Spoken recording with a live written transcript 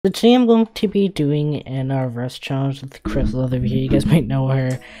So today I'm going to be doing an rest challenge with Chris over here. You guys might know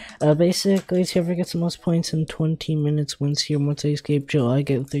her. Basically, whoever gets the most points in 20 minutes wins here. Once I escape jail, I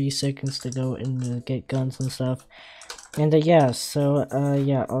get 30 seconds to go and get guns and stuff. And yeah, so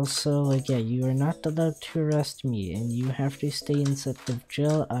yeah, also yeah, you are not allowed to arrest me, and you have to stay inside the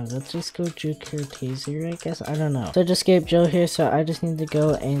jail. Let's just go juke her taser, I guess. I don't know. So I just escaped jail here, so I just need to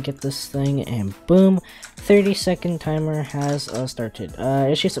go and get this thing, and boom, 30-second timer has started.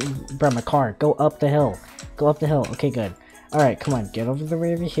 It's just, bro, my car. Go up the hill. Go up the hill. Okay, good. All right, come on, get over the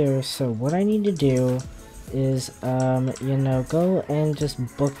way over here. So what I need to do is you know, go and just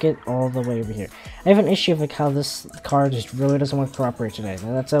book it all the way over here. I have an issue with how this car just really doesn't want to cooperate today.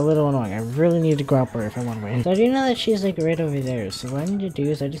 Now, that's a little annoying. I really need to cooperate if I want to win. So I do know that she's like right over there, so what I need to do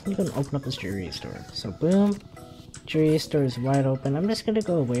is I just need to go and open up this jewelry store. So boom, jewelry store is wide open. I'm just gonna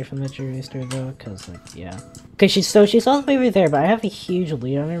go away from the jewelry store though, cause like, yeah, cause she's all the way over there, but I have a huge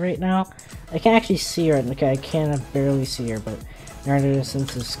lead on her right now. I can't actually see her. Okay, I can barely see her, but narrative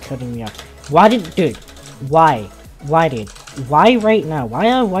sense is cutting me off. Why did, dude? Why, dude? Why right now? Why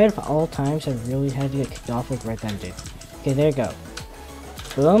of all times I really had to get kicked off like right then, dude? Okay, there you go.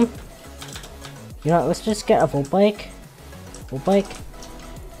 Boom. You know what, let's just get a full bike.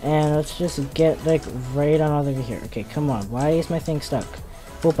 And let's just get like right on over here. Okay, come on. Why is my thing stuck?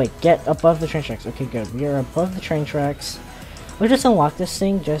 Full bike, get above the train tracks. Okay, good. We are above the train tracks. We'll just unlock this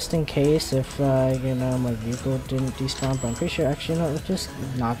thing just in case if, you know, my vehicle didn't despawn, but I'm pretty sure, actually, no, let's just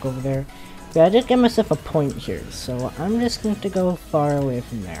knock over there. Yeah, I did get myself a point here, so I'm just going to go far away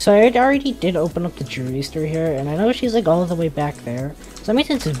from there. So I already did open up the jewelry store here, and I know she's like all the way back there. So that means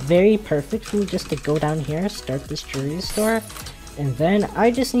it's very perfect for me just to go down here, start this jewelry store, and then I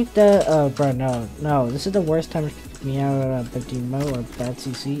just need to, oh bro, no, this is the worst time to me out of a demo or bad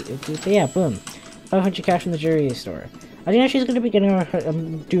CC. But yeah, boom, 500 cash from the jewelry store. I do know she's gonna be getting her.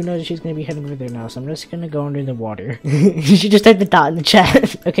 Do know that she's gonna be heading over there now, so I'm just gonna go under the water. She just typed the dot in the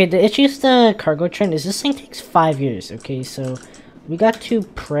chat. Okay, the issue is the cargo train is this thing takes 5 years. Okay, so we got to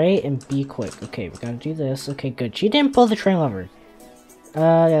pray and be quick. Okay, we gotta do this. Okay, good. She didn't pull the train lever.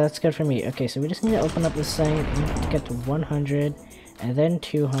 Yeah, that's good for me. Okay, so we just need to open up this thing to get to 100, and then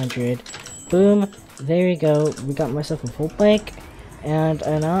 200. Boom. There we go. We got myself a full bike. And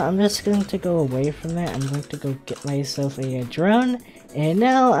now I'm just going to go away from that. I'm going to go get myself a drone, and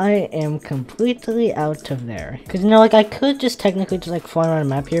now I am completely out of there. Because, you know, like, I could just technically just like fly around a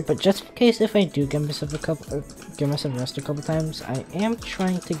map here, but just in case if I do get myself rest a couple times, I am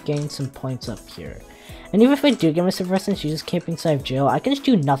trying to gain some points up here. And even if I do get myself rest and she's just camping inside jail, I can just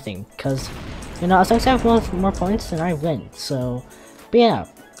do nothing, because, you know, as long as I have more points, then I win. So, but yeah,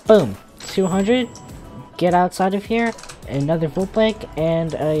 boom, 200. Get outside of here, another full bike,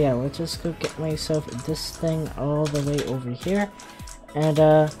 and yeah, let's just go get myself this thing all the way over here. And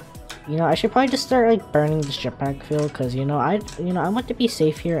you know, I should probably just start like burning this jetpack fuel, because you know I want to be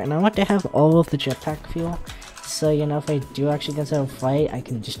safe here, and I want to have all of the jetpack fuel, so you know, if I do actually get into a fight, I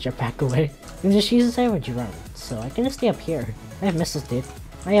can just jetpack away and just use the cyber drone, so I can just stay up here. I have missiles, dude.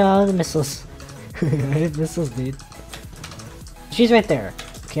 I have all the missiles. I have missiles, dude. She's right there.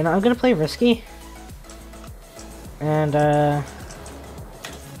 Okay, now I'm gonna play risky. And,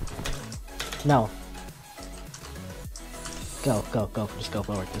 no. Go. Just go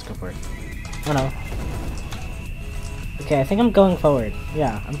forward. Oh no. Okay, I think I'm going forward.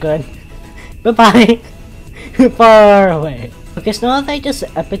 Yeah, I'm good. Bye-bye! Far away. Okay, so now that I just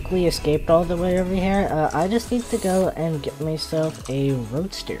epically escaped all the way over here, I just need to go and get myself a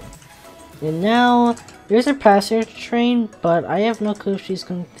roadster. And now, there's a passenger train, but I have no clue if she's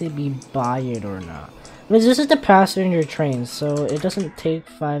going to be by it or not. But this is the passenger train, so it doesn't take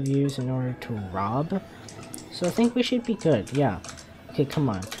 5 years in order to rob. So I think we should be good, yeah. Okay, come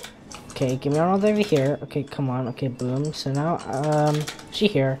on. Okay, give me all over here. Okay, come on. Okay, boom. So now, she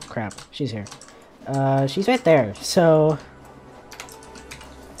here. Crap, she's here. She's right there. So,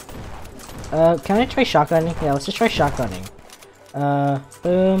 can I try shotgunning? Yeah, let's just try shotgunning.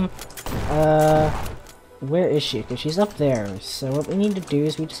 Boom. Where is she? Okay, she's up there. So what we need to do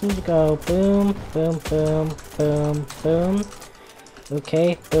is we just need to go boom, boom, boom, boom, boom.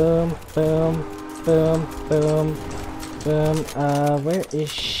 Okay, boom, boom, boom, boom, boom. Where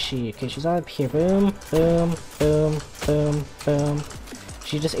is she? Okay, she's all up here. Boom, boom, boom, boom, boom.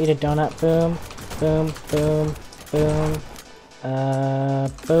 She just ate a donut. Boom, boom, boom, boom.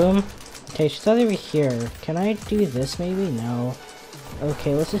 Boom. Okay, she's all over here. Can I do this maybe? No.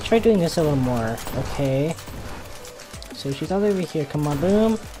 Okay, let's just try doing this a little more. Okay. So she's all over here. Come on,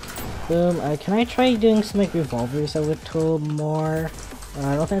 boom. Boom. Can I try doing some like revolvers a little more?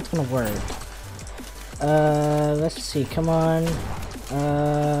 I don't think it's gonna work. Let's see. Come on.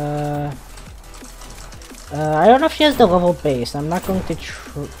 I don't know if she has the level base. I'm not going to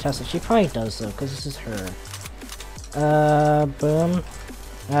test it. She probably does though, because this is her. Boom.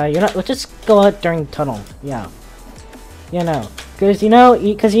 Let's just go out during the tunnel. Yeah. You know, because you know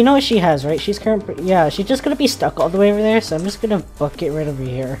what she has, right? She's she's just gonna be stuck all the way over there. So I'm just gonna book it right over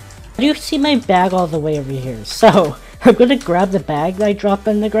here. Do you see my bag all the way over here? So I'm gonna grab the bag that I dropped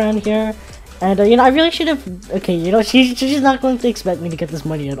on the ground here. And, you know, I really should have... Okay, you know, she's not going to expect me to get this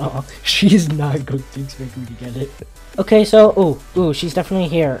money at all. She's not going to expect me to get it. Okay, so... Ooh, she's definitely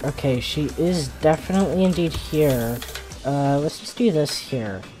here. Okay, she is definitely indeed here. Let's just do this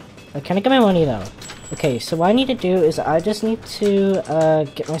here. Can I get my money, though? Okay, so what I need to do is I just need to,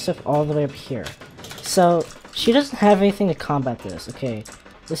 get myself all the way up here. So, she doesn't have anything to combat this. Okay,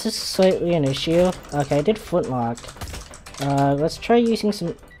 this is slightly an issue. Okay, I did flintlock. Let's try using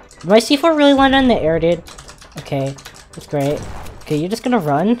some... My C4 really landed in the air, dude. Okay, that's great. Okay, you're just gonna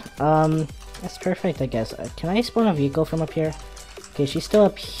run. That's perfect, I guess. Can I spawn a vehicle from up here? Okay, she's still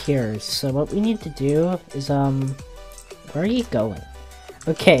up here. So what we need to do is, where are you going?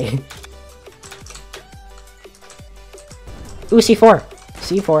 Okay. Ooh, C4!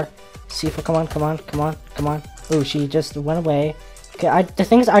 C4. C4, come on. Ooh, she just went away. Okay, the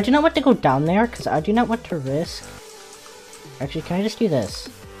thing is, I do not want to go down there, because I do not want to risk... Actually, can I just do this?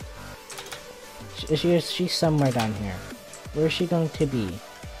 She's somewhere down here. Where is she going to be?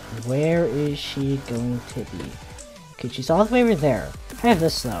 Where is she going to be? Okay, she's all the way over there. I have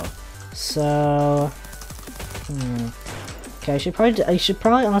this though. So... Okay, I should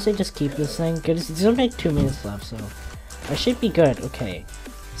probably honestly just keep this thing. Because there's only like 2 minutes left, so... I should be good. Okay.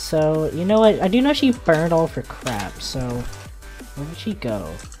 So, you know what? I do know she burned all of her crap, so... Where did she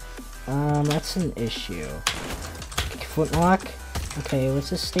go? That's an issue. Flintlock. Okay,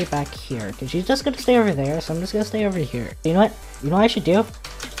 let's just stay back here. Because she's just gonna stay over there, so I'm just gonna stay over here. You know what? You know what I should do?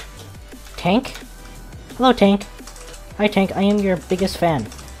 Tank? Hello, Tank. Hi, Tank. I am your biggest fan.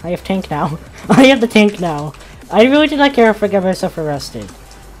 I have Tank now. I have the Tank now. I really did not care if I got myself arrested.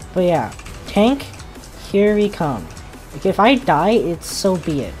 But yeah. Tank, here we come. Like, if I die, it's so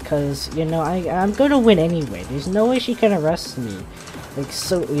be it. Because, you know, I'm gonna win anyway. There's no way she can arrest me. Like,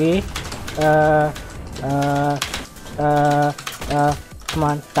 so... come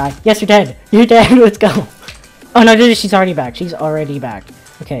on, die. Yes, you're dead! You're dead! Let's go! Oh no, she's already back. She's already back.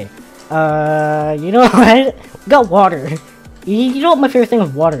 Okay. You know what? We got water. You know what my favorite thing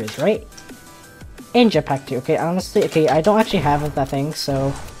with water is, right? And jetpack too. Okay, honestly, okay, I don't actually have that thing,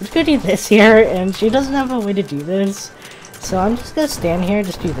 so I'm just gonna do this here, and she doesn't have a way to do this. So I'm just gonna stand here and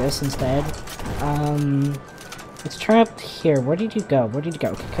just do this instead. Let's try up here. Where did you go? Where did you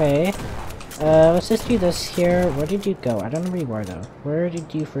go? Okay. Let's just do this here. Where did you go? I don't know where you are, though. Where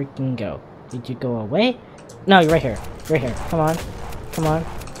did you freaking go? Did you go away? No, you're right here. Right here. Come on. Come on.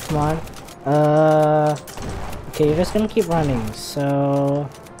 Come on. Okay, you're just gonna keep running. So...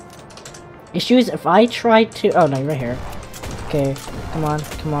 Issue is if I try to... Oh, no, you're right here. Okay. Come on.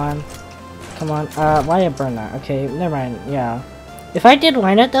 Come on. Come on. Why did I burn that? Okay, never mind. Yeah. If I did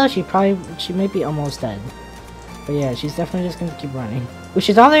line it, though, she might be almost dead. But yeah, she's definitely just gonna keep running. Ooh,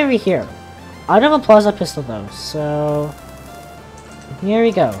 she's all the way over here. I don't have a Plaza pistol though, so here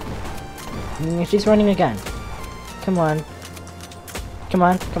we go. She's running again. Come on. Come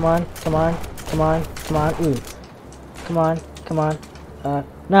on, come on, come on, come on, come on. Ooh. Come on, come on.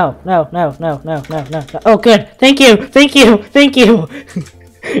 No. Oh, good. Thank you, thank you, thank you.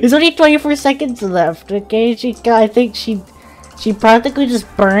 There's only 24 seconds left. Okay, I think she practically just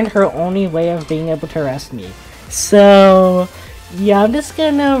burned her only way of being able to arrest me. So... yeah, I'm just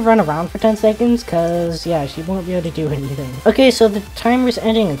gonna run around for 10 seconds, cause, yeah, she won't be able to do anything. Okay, so the timer's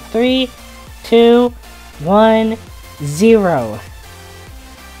ending in 3, 2, 1, 0.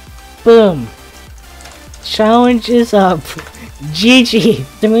 Boom. Challenge is up. GG.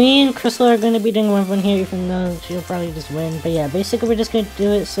 So me and Crystal are gonna be doing one here, even though she'll probably just win. But yeah, basically we're just gonna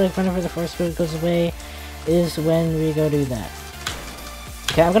do it, so whenever the first food goes away is when we go do that.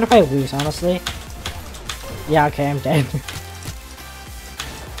 Okay, I'm gonna probably lose, honestly. Yeah, okay, I'm dead.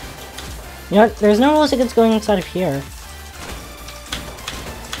 You know what? There's no rules against going inside of here.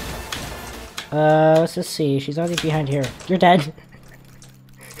 Let's just see. She's already behind here. You're dead.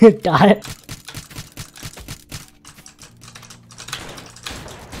 Got it.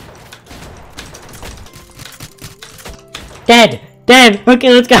 Dead! Dead!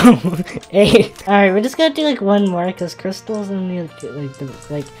 Okay, let's go! Hey. Alright, we're just gonna do like one more, because Crystal's in the,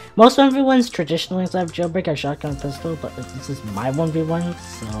 like, most 1v1s traditionally inside of Jailbreak are shotgun pistol, but this is my 1v1,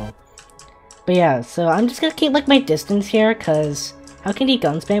 so... But yeah, so I'm just gonna keep like my distance here, cause how can he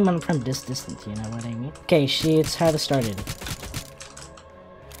gun spam when I'm from this distance, you know what I mean? Okay, it's how to started.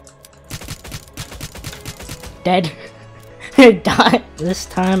 Dead. Die. This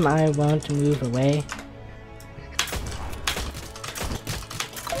time I won't move away.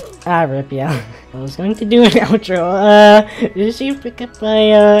 Ah, rip, yeah. I was going to do an outro. Did she pick up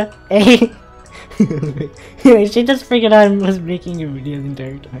my, A? She just figured out I was making a video the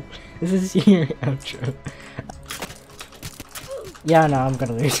entire time. This is your outro. Yeah, no, I'm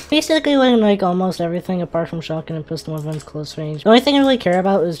gonna lose. Basically, like almost everything apart from shotgun and pistol weapons close range. The only thing I really care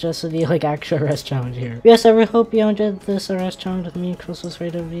about is just the like actual arrest challenge here. Yes, I really hope you enjoyed this arrest challenge with me. Chris was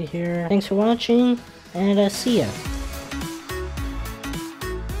right over here. Thanks for watching, and see ya.